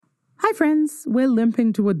Hi friends, we're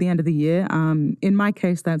limping toward the end of the year. In my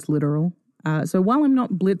case, that's literal. So while I'm not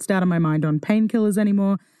blitzed out of my mind on painkillers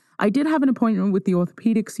anymore, I did have an appointment with the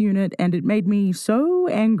orthopedics unit and it made me so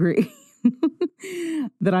angry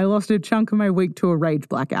that I lost a chunk of my week to a rage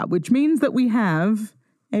blackout, which means that we have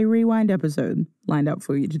a rewind episode lined up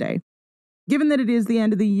for you today. Given that it is the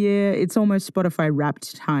end of the year, it's almost Spotify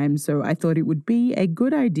Wrapped time, so I thought it would be a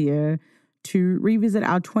good idea to revisit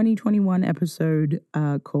our 2021 episode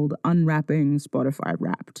called Unwrapping Spotify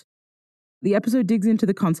Wrapped. The episode digs into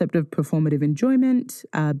the concept of performative enjoyment,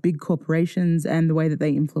 big corporations, and the way that they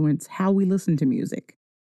influence how we listen to music.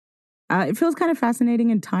 It feels kind of fascinating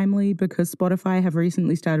and timely because Spotify have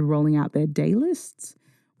recently started rolling out their day lists,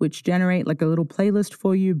 which generate like a little playlist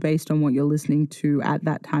for you based on what you're listening to at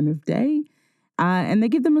that time of day. And they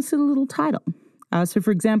give them a silly little title. So for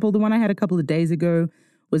example, the one I had a couple of days ago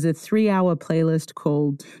was a 3-hour playlist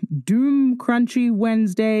called Doom Crunchy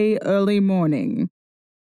Wednesday Early Morning,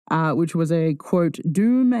 which was a, quote,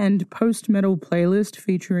 doom and post-metal playlist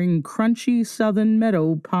featuring crunchy southern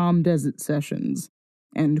metal Palm Desert sessions,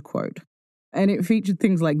 end quote. And it featured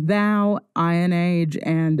things like Thou, Iron Age,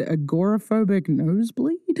 and Agoraphobic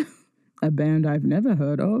Nosebleed, a band I've never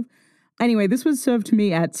heard of. Anyway, this was served to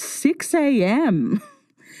me at 6 a.m.,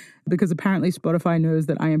 because apparently Spotify knows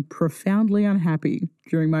that I am profoundly unhappy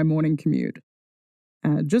during my morning commute.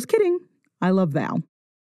 Just kidding. I love Thou.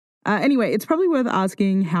 Anyway, it's probably worth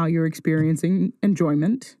asking how you're experiencing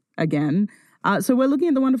enjoyment again. So we're looking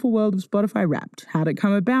at the wonderful world of Spotify Wrapped. How did it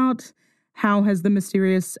come about? How has the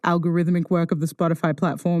mysterious algorithmic work of the Spotify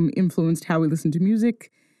platform influenced how we listen to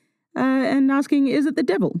music? And asking, is it the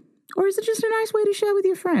devil? Or is it just a nice way to share with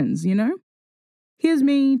your friends, you know? Here's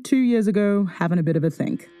me 2 years ago having a bit of a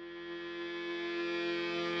think.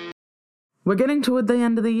 We're getting toward the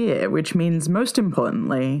end of the year, which means, most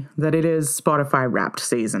importantly, that it is Spotify Wrapped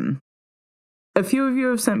season. A few of you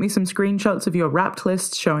have sent me some screenshots of your Wrapped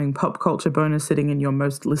lists showing Pop Culture Bonus sitting in your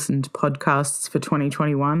most listened podcasts for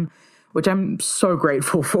 2021, which I'm so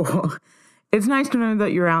grateful for. It's nice to know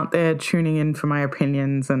that you're out there tuning in for my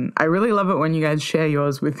opinions, and I really love it when you guys share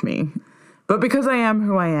yours with me. But because I am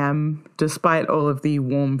who I am, despite all of the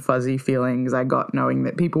warm, fuzzy feelings I got knowing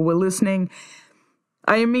that people were listening,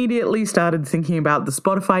 I immediately started thinking about the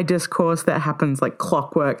Spotify discourse that happens like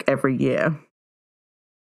clockwork every year.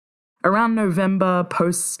 Around November,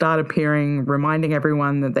 posts start appearing, reminding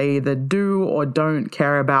everyone that they either do or don't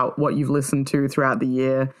care about what you've listened to throughout the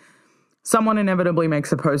year. Someone inevitably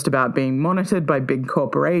makes a post about being monitored by big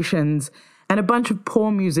corporations, and a bunch of poor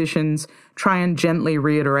musicians try and gently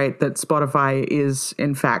reiterate that Spotify is,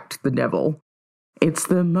 in fact, the devil. It's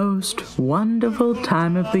the most wonderful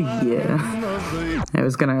time of the year. I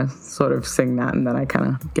was going to sort of sing that and then I kind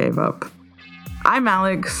of gave up. I'm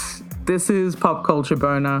Alex. This is Pop Culture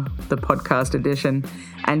Boner, the podcast edition.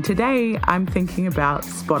 And today I'm thinking about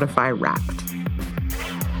Spotify Wrapped.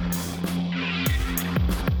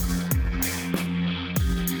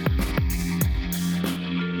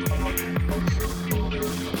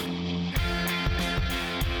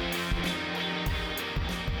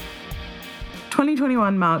 Twenty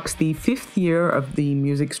 2021 marks the 5th year of the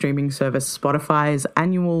music streaming service Spotify's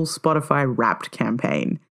annual Spotify Wrapped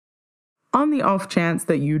campaign. On the off chance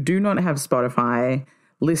that you do not have Spotify,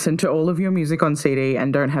 listen to all of your music on CD,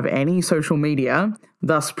 and don't have any social media,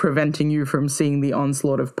 thus preventing you from seeing the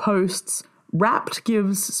onslaught of posts, Wrapped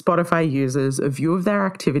gives Spotify users a view of their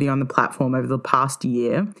activity on the platform over the past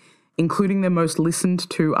year, including their most listened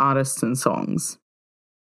to artists and songs.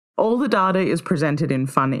 All the data is presented in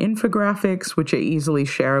fun infographics, which are easily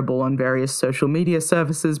shareable on various social media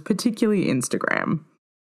services, particularly Instagram.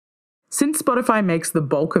 Since Spotify makes the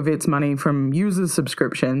bulk of its money from user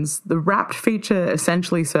subscriptions, the Wrapped feature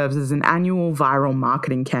essentially serves as an annual viral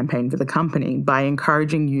marketing campaign for the company by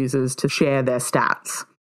encouraging users to share their stats.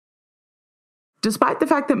 Despite the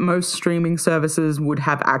fact that most streaming services would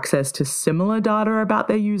have access to similar data about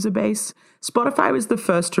their user base, Spotify was the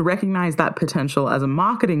first to recognize that potential as a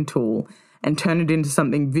marketing tool and turn it into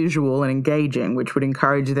something visual and engaging, which would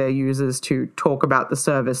encourage their users to talk about the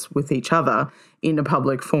service with each other in a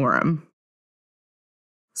public forum.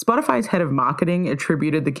 Spotify's head of marketing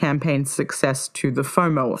attributed the campaign's success to the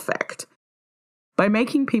FOMO effect. By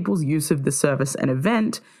making people's use of the service an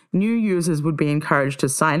event, new users would be encouraged to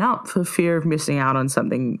sign up for fear of missing out on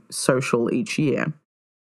something social each year.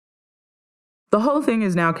 The whole thing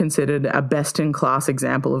is now considered a best-in-class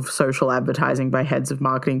example of social advertising by heads of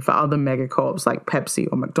marketing for other megacorps like Pepsi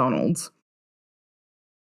or McDonald's.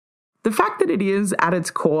 The fact that it is, at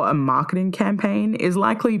its core, a marketing campaign is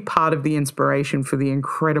likely part of the inspiration for the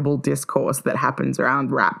incredible discourse that happens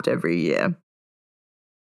around Wrapped every year.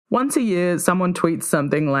 Once a year, someone tweets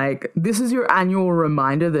something like, "This is your annual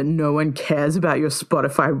reminder that no one cares about your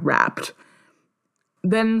Spotify Wrapped."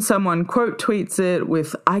 Then someone quote tweets it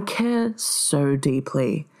with, "I care so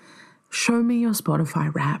deeply. Show me your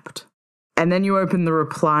Spotify Wrapped." And then you open the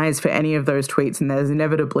replies for any of those tweets and there's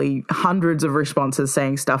inevitably hundreds of responses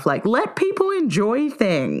saying stuff like, "Let people enjoy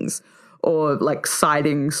things," or like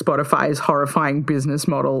citing Spotify's horrifying business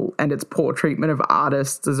model and its poor treatment of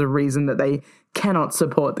artists as a reason that they cannot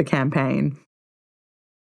support the campaign.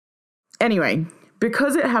 Anyway,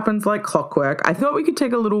 because it happens like clockwork, I thought we could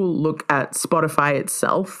take a little look at Spotify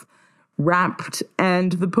itself, Wrapped,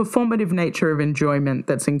 and the performative nature of enjoyment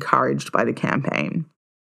that's encouraged by the campaign.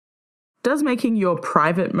 Does making your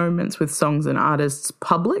private moments with songs and artists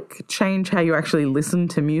public change how you actually listen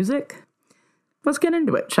to music? Let's get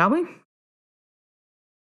into it, shall we?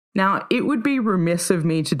 Now, it would be remiss of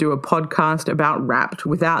me to do a podcast about Wrapped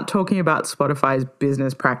without talking about Spotify's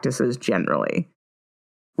business practices generally.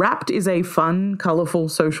 Wrapped is a fun, colourful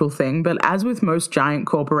social thing, but as with most giant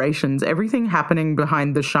corporations, everything happening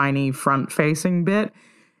behind the shiny front-facing bit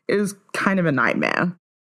is kind of a nightmare.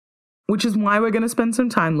 Which is why we're going to spend some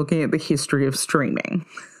time looking at the history of streaming.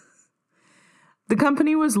 The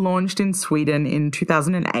company was launched in Sweden in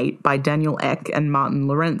 2008 by Daniel Ek and Martin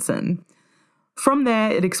Lorentzen. From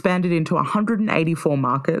there, it expanded into 184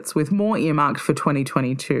 markets, with more earmarked for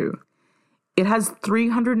 2022. It has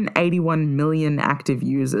 381 million active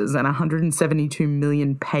users and 172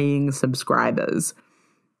 million paying subscribers.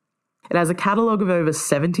 It has a catalogue of over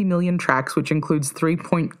 70 million tracks, which includes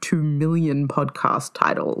 3.2 million podcast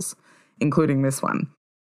titles, including this one.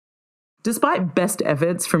 Despite best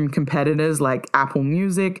efforts from competitors like Apple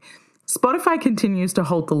Music, Spotify continues to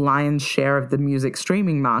hold the lion's share of the music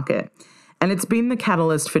streaming market, and it's been the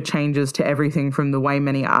catalyst for changes to everything from the way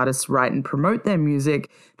many artists write and promote their music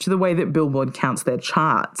to the way that Billboard counts their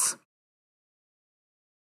charts.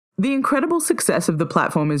 The incredible success of the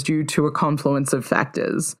platform is due to a confluence of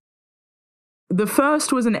factors. The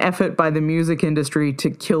first was an effort by the music industry to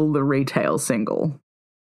kill the retail single.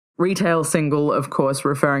 Retail single, of course,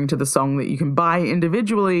 referring to the song that you can buy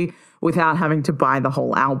individually without having to buy the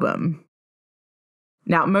whole album.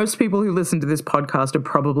 Now, most people who listen to this podcast are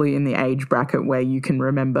probably in the age bracket where you can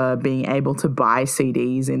remember being able to buy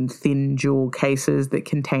CDs in thin jewel cases that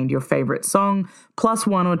contained your favorite song, plus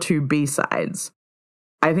one or two B-sides.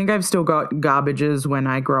 I think I've still got Garbages When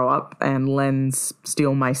I Grow Up and Len's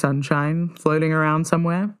Steal My Sunshine floating around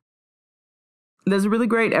somewhere. There's a really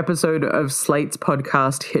great episode of Slate's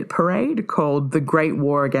podcast Hit Parade called The Great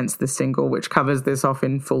War Against the Single, which covers this off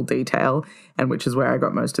in full detail, and which is where I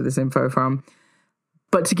got most of this info from.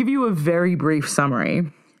 But to give you a very brief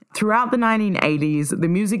summary, throughout the 1980s, the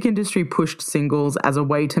music industry pushed singles as a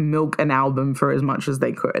way to milk an album for as much as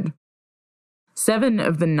they could. 7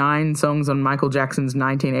 of the 9 songs on Michael Jackson's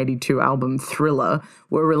 1982 album Thriller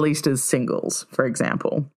were released as singles, for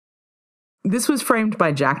example. This was framed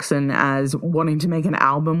by Jackson as wanting to make an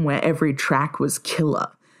album where every track was killer.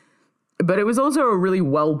 But it was also a really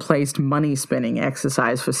well-placed money-spinning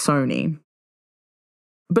exercise for Sony.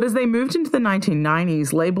 But as they moved into the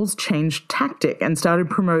 1990s, labels changed tactic and started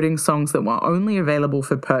promoting songs that were only available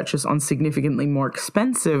for purchase on significantly more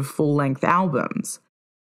expensive full-length albums.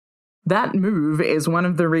 That move is one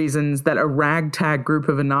of the reasons that a ragtag group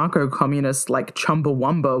of anarcho-communists like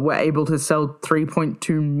Chumbawamba were able to sell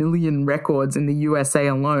 3.2 million records in the USA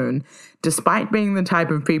alone, despite being the type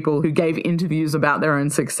of people who gave interviews about their own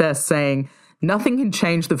success saying, "Nothing can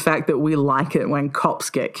change the fact that we like it when cops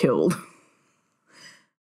get killed."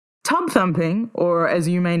 Tub Thumping, or as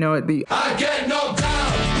you may know it, the I Get Knocked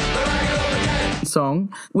Down, but I Get Up Again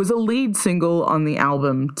song, was a lead single on the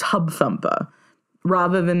album Tub Thumper,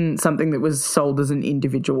 rather than something that was sold as an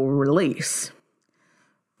individual release.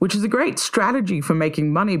 Which is a great strategy for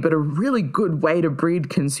making money, but a really good way to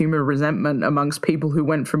breed consumer resentment amongst people who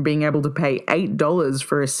went from being able to pay $8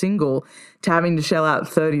 for a single to having to shell out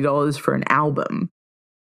 $30 for an album.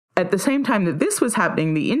 At the same time that this was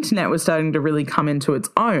happening, the internet was starting to really come into its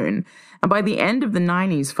own. And by the end of the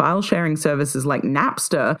 90s, file-sharing services like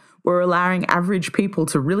Napster were allowing average people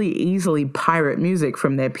to really easily pirate music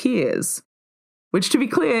from their peers. Which, to be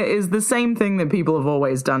clear, is the same thing that people have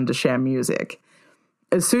always done to share music.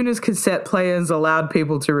 As soon as cassette players allowed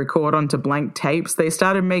people to record onto blank tapes, they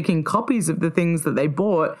started making copies of the things that they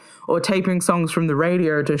bought or taping songs from the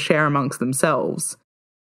radio to share amongst themselves.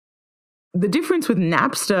 The difference with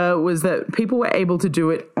Napster was that people were able to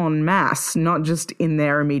do it en masse, not just in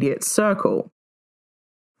their immediate circle.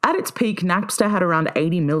 At its peak, Napster had around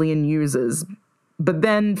 80 million users, but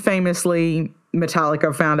then, famously,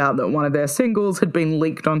 Metallica found out that one of their singles had been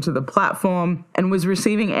leaked onto the platform and was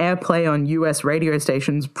receiving airplay on US radio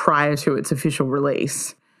stations prior to its official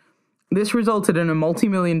release. This resulted in a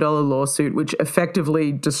multi-million-dollar lawsuit which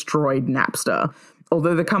effectively destroyed Napster,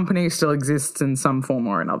 although the company still exists in some form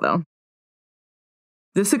or another.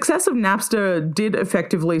 The success of Napster did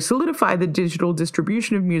effectively solidify the digital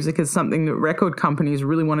distribution of music as something that record companies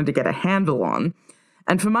really wanted to get a handle on,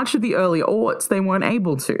 and for much of the early aughts, they weren't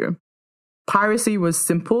able to. Piracy was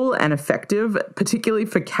simple and effective, particularly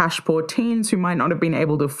for cash-poor teens who might not have been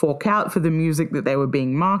able to fork out for the music that they were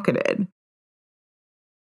being marketed.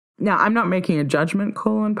 Now, I'm not making a judgment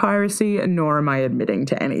call on piracy, nor am I admitting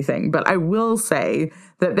to anything, but I will say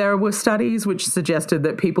that there were studies which suggested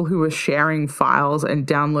that people who were sharing files and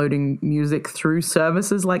downloading music through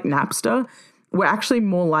services like Napster were actually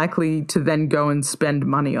more likely to then go and spend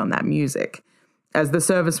money on that music, as the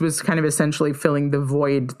service was kind of essentially filling the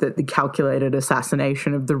void that the calculated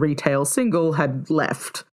assassination of the retail single had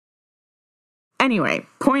left. Anyway,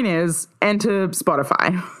 point is, enter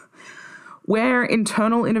Spotify. Where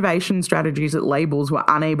internal innovation strategies at labels were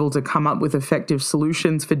unable to come up with effective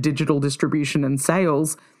solutions for digital distribution and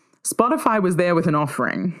sales, Spotify was there with an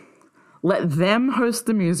offering. Let them host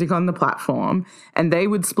the music on the platform, and they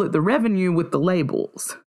would split the revenue with the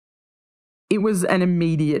labels. It was an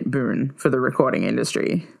immediate boon for the recording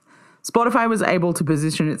industry. Spotify was able to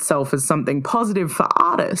position itself as something positive for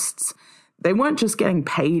artists. They weren't just getting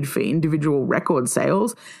paid for individual record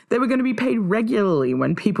sales, they were going to be paid regularly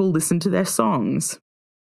when people listened to their songs.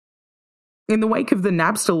 In the wake of the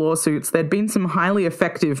Napster lawsuits, there'd been some highly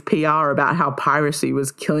effective PR about how piracy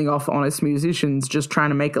was killing off honest musicians just trying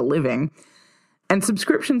to make a living, and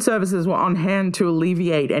subscription services were on hand to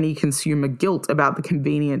alleviate any consumer guilt about the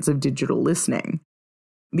convenience of digital listening.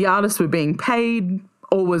 The artists were being paid,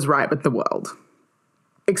 all was right with the world.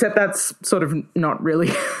 Except that's sort of not really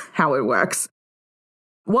how it works.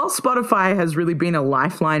 While Spotify has really been a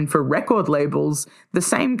lifeline for record labels, the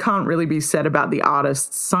same can't really be said about the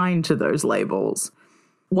artists signed to those labels.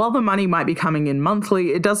 While the money might be coming in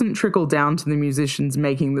monthly, it doesn't trickle down to the musicians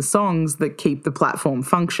making the songs that keep the platform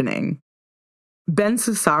functioning. Ben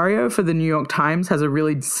Cesario for the New York Times has a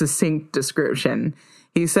really succinct description.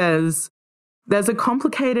 He says, "There's a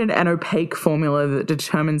complicated and opaque formula that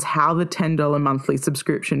determines how the $10 monthly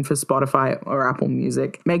subscription for Spotify or Apple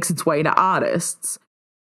Music makes its way to artists.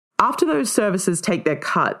 After those services take their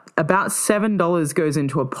cut, about $7 goes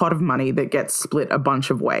into a pot of money that gets split a bunch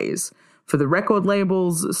of ways, for the record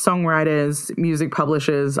labels, songwriters, music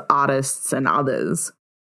publishers, artists, and others.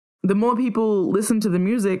 The more people listen to the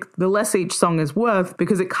music, the less each song is worth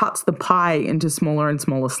because it cuts the pie into smaller and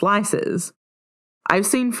smaller slices. I've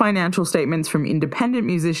seen financial statements from independent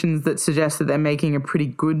musicians that suggest that they're making a pretty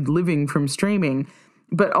good living from streaming,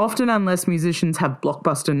 but often unless musicians have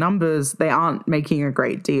blockbuster numbers, they aren't making a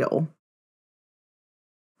great deal."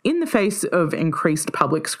 In the face of increased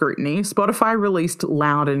public scrutiny, Spotify released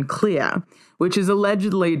Loud and Clear, which is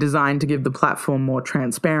allegedly designed to give the platform more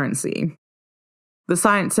transparency. The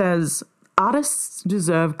site says, "Artists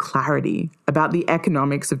deserve clarity about the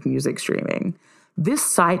economics of music streaming. This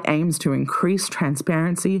site aims to increase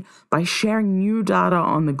transparency by sharing new data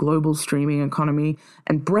on the global streaming economy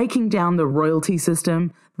and breaking down the royalty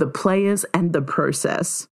system, the players, and the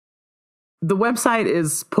process." The website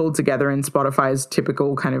is pulled together in Spotify's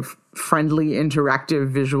typical kind of friendly, interactive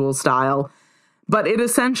visual style, but it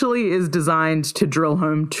essentially is designed to drill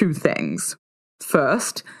home two things.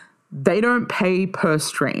 First, they don't pay per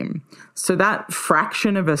stream. So that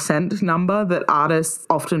fraction of a cent number that artists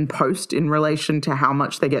often post in relation to how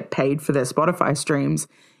much they get paid for their Spotify streams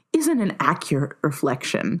isn't an accurate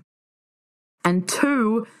reflection. And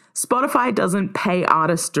two, Spotify doesn't pay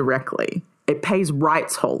artists directly. It pays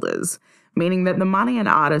rights holders, meaning that the money an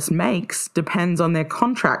artist makes depends on their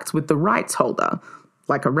contracts with the rights holder,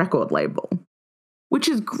 like a record label. Which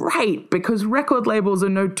is great because record labels are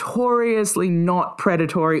notoriously not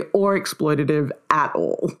predatory or exploitative at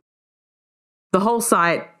all. The whole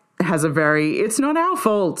site has a very, it's not our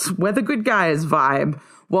fault, we're the good guys vibe,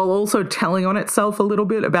 while also telling on itself a little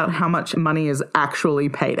bit about how much money is actually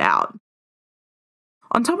paid out.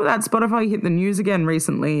 On top of that, Spotify hit the news again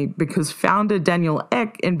recently because founder Daniel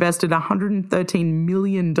Ek invested $113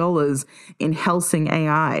 million in Helsing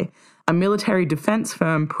AI, a military defense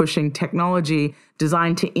firm pushing technology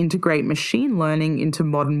designed to integrate machine learning into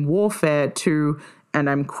modern warfare to, and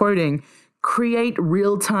I'm quoting, "create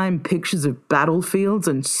real-time pictures of battlefields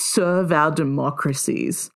and serve our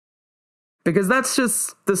democracies." Because that's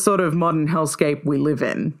just the sort of modern hellscape we live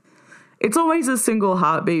in. It's always a single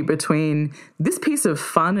heartbeat between, this piece of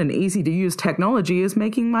fun and easy-to-use technology is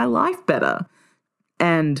making my life better,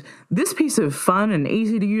 And this piece of fun and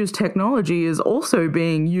easy-to-use technology is also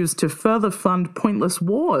being used to further fund pointless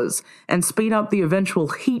wars and speed up the eventual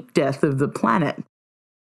heat death of the planet.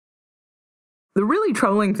 The really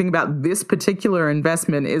troubling thing about this particular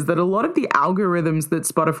investment is that a lot of the algorithms that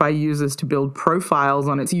Spotify uses to build profiles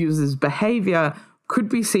on its users' behavior could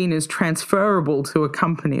be seen as transferable to a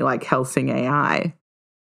company like Helsing AI.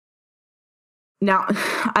 Now,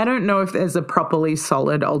 I don't know if there's a properly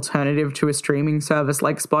solid alternative to a streaming service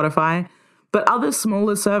like Spotify, but other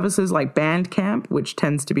smaller services like Bandcamp, which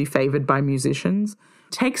tends to be favored by musicians,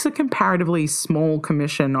 takes a comparatively small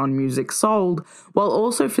commission on music sold while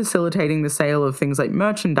also facilitating the sale of things like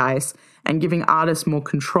merchandise and giving artists more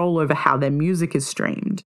control over how their music is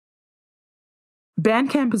streamed.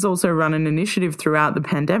 Bandcamp has also run an initiative throughout the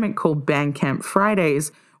pandemic called Bandcamp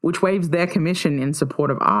Fridays, which waives their commission in support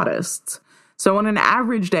of artists. So on an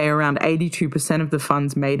average day, around 82% of the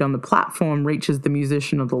funds made on the platform reaches the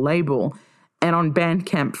musician or the label, and on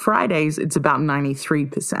Bandcamp Fridays, it's about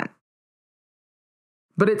 93%.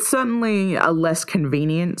 But it's certainly a less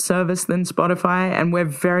convenient service than Spotify, and we're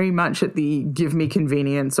very much at the give me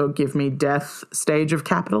convenience or give me death stage of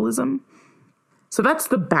capitalism. So that's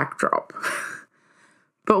the backdrop.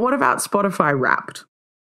 But what about Spotify Wrapped?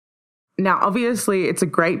 Now, obviously, it's a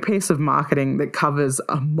great piece of marketing that covers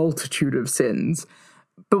a multitude of sins.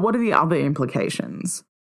 But what are the other implications?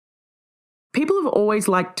 People have always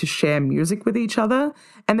liked to share music with each other,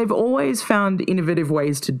 and they've always found innovative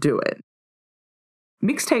ways to do it.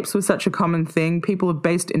 Mixtapes were such a common thing, people have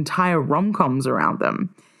based entire rom-coms around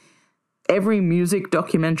them. Every music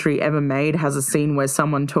documentary ever made has a scene where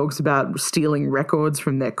someone talks about stealing records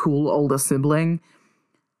from their cool older sibling.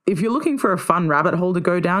 If you're looking for a fun rabbit hole to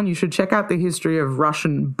go down, you should check out the history of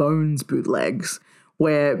Russian Bones bootlegs,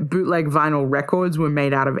 where bootleg vinyl records were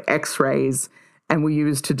made out of X-rays and were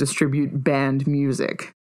used to distribute banned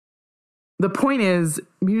music. The point is,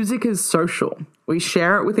 music is social. We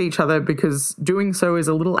share it with each other because doing so is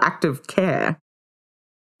a little act of care.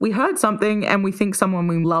 We heard something and we think someone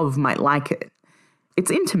we love might like it. It's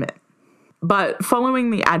intimate. But following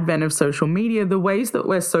the advent of social media, the ways that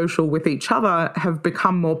we're social with each other have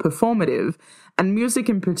become more performative, and music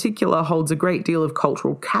in particular holds a great deal of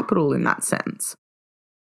cultural capital in that sense.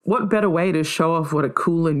 What better way to show off what a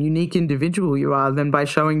cool and unique individual you are than by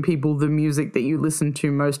showing people the music that you listen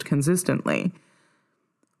to most consistently?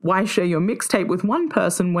 Why share your mixtape with one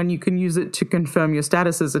person when you can use it to confirm your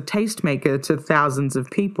status as a tastemaker to thousands of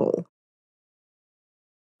people?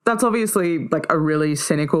 That's obviously like a really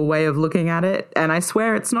cynical way of looking at it, and I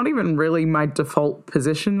swear it's not even really my default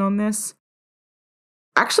position on this.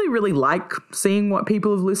 I actually really like seeing what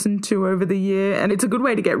people have listened to over the year, and it's a good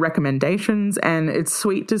way to get recommendations, and it's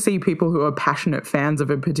sweet to see people who are passionate fans of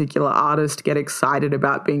a particular artist get excited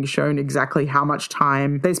about being shown exactly how much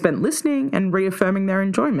time they spent listening and reaffirming their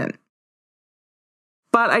enjoyment.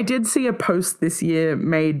 But I did see a post this year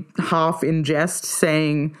made half in jest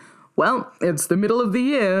saying, well, it's the middle of the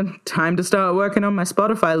year, time to start working on my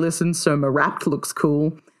Spotify listen so my Wrapped looks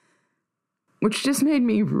cool. Which just made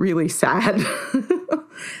me really sad.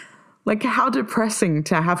 Like, how depressing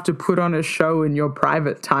to have to put on a show in your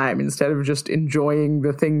private time instead of just enjoying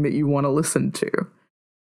the thing that you want to listen to.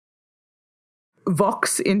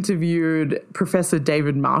 Vox interviewed Professor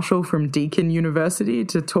David Marshall from Deakin University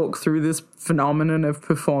to talk through this phenomenon of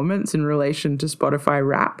performance in relation to Spotify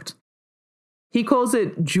Wrapped. He calls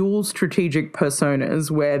it dual strategic personas,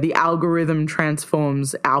 where the algorithm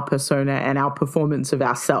transforms our persona and our performance of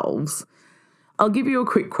ourselves. I'll give you a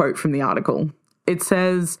quick quote from the article. It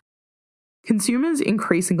says, consumers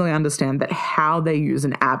increasingly understand that how they use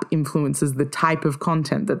an app influences the type of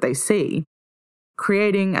content that they see,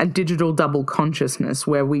 creating a digital double consciousness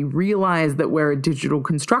where we realize that we're a digital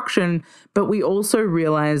construction, but we also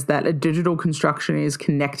realize that a digital construction is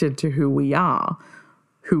connected to who we are,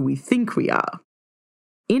 who we think we are.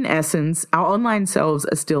 In essence, our online selves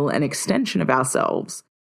are still an extension of ourselves.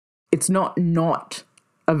 It's not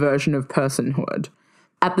a version of personhood.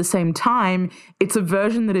 At the same time, it's a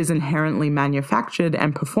version that is inherently manufactured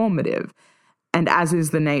and performative. And as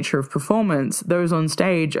is the nature of performance, those on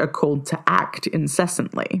stage are called to act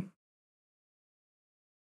incessantly.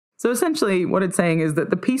 So essentially, what it's saying is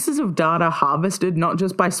that the pieces of data harvested not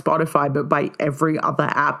just by Spotify, but by every other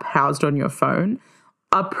app housed on your phone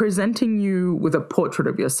are presenting you with a portrait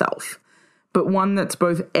of yourself, but one that's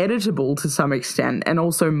both editable to some extent and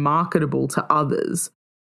also marketable to others.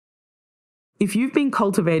 If you've been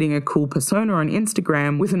cultivating a cool persona on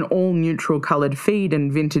Instagram with an all-neutral coloured feed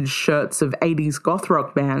and vintage shirts of 80s goth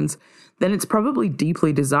rock bands, then it's probably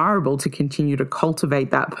deeply desirable to continue to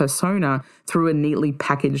cultivate that persona through a neatly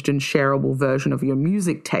packaged and shareable version of your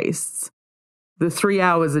music tastes. The 3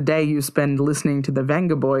 hours a day you spend listening to the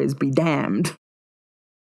Venga Boys be damned.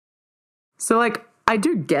 So, I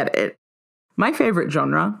do get it. My favorite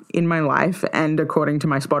genre in my life, and according to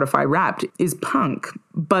my Spotify Wrapped, is punk.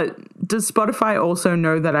 But does Spotify also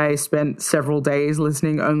know that I spent several days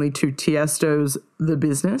listening only to Tiesto's The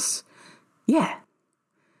Business? Yeah.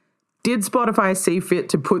 Did Spotify see fit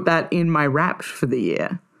to put that in my Wrapped for the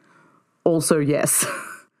year? Also, yes.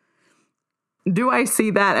 Do I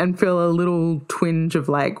see that and feel a little twinge of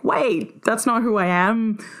wait, that's not who I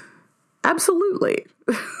am? Absolutely.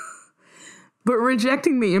 But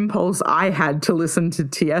rejecting the impulse I had to listen to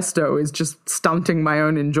Tiesto is just stunting my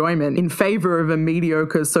own enjoyment in favor of a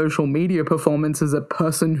mediocre social media performance as a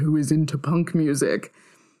person who is into punk music.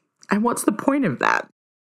 And what's the point of that?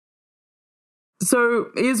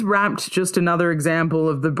 So is Wrapped just another example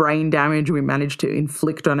of the brain damage we manage to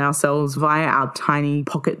inflict on ourselves via our tiny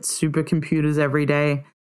pocket supercomputers every day?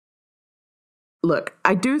 Look,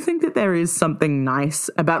 I do think that there is something nice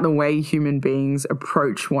about the way human beings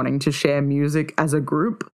approach wanting to share music as a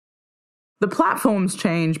group. The platforms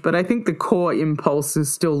change, but I think the core impulse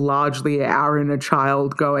is still largely our inner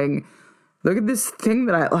child going, look at this thing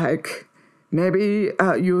that I like. Maybe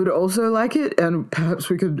you would also like it, and perhaps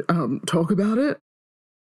we could talk about it.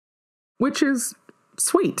 Which is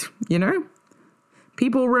sweet, you know?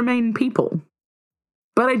 People remain people.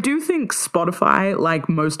 But I do think Spotify, like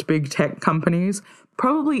most big tech companies,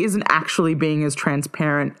 probably isn't actually being as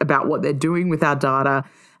transparent about what they're doing with our data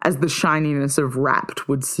as the shininess of Wrapped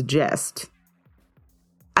would suggest.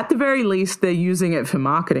 At the very least, they're using it for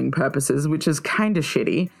marketing purposes, which is kind of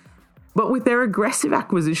shitty. But with their aggressive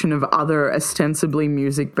acquisition of other ostensibly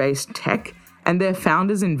music-based tech and their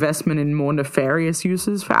founders' investment in more nefarious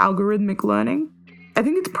uses for algorithmic learning, I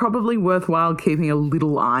think it's probably worthwhile keeping a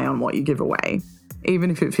little eye on what you give away,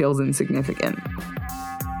 even if it feels insignificant.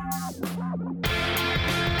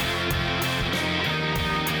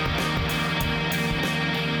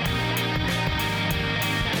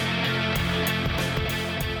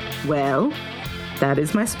 Well, that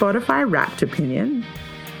is my Spotify Wrapped opinion.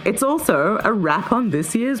 It's also a wrap on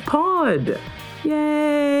this year's pod.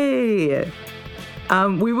 Yay!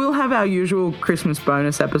 We will have our usual Christmas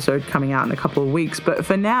bonus episode coming out in a couple of weeks, but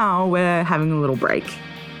for now, we're having a little break.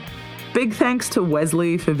 Big thanks to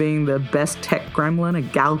Wesley for being the best tech gremlin a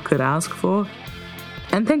gal could ask for.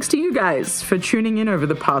 And thanks to you guys for tuning in over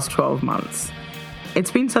the past 12 months. It's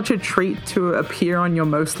been such a treat to appear on your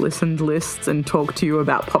most listened lists and talk to you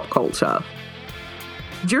about pop culture.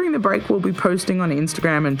 During the break, we'll be posting on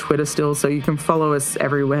Instagram and Twitter still, so you can follow us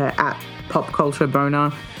everywhere at Pop Culture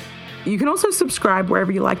Boner. You can also subscribe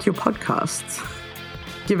wherever you like your podcasts.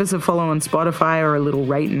 Give us a follow on Spotify or a little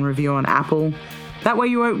rate and review on Apple. That way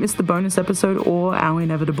you won't miss the bonus episode or our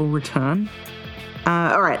inevitable return.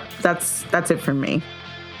 All right, that's it from me.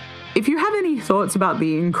 If you have any thoughts about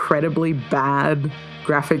the incredibly bad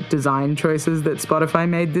graphic design choices that Spotify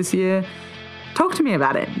made this year, talk to me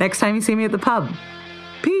about it next time you see me at the pub.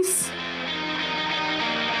 Peace.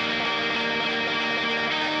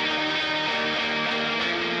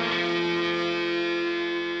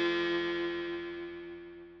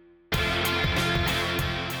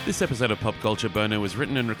 This episode of Pop Culture Boner was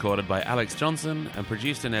written and recorded by Alex Johnson and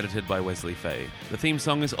produced and edited by Wesley Fay. The theme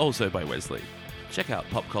song is also by Wesley. Check out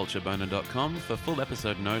popcultureboner.com for full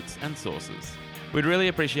episode notes and sources. We'd really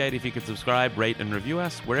appreciate if you could subscribe, rate and review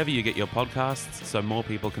us wherever you get your podcasts so more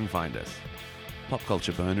people can find us. Pop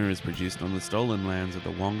Culture Boner is produced on the stolen lands of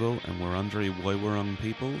the Wongal and Wurundjeri Woiwurrung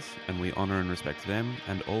peoples, and we honour and respect them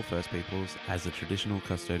and all First Peoples as the traditional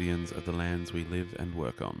custodians of the lands we live and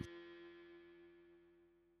work on.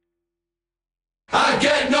 I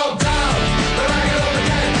get no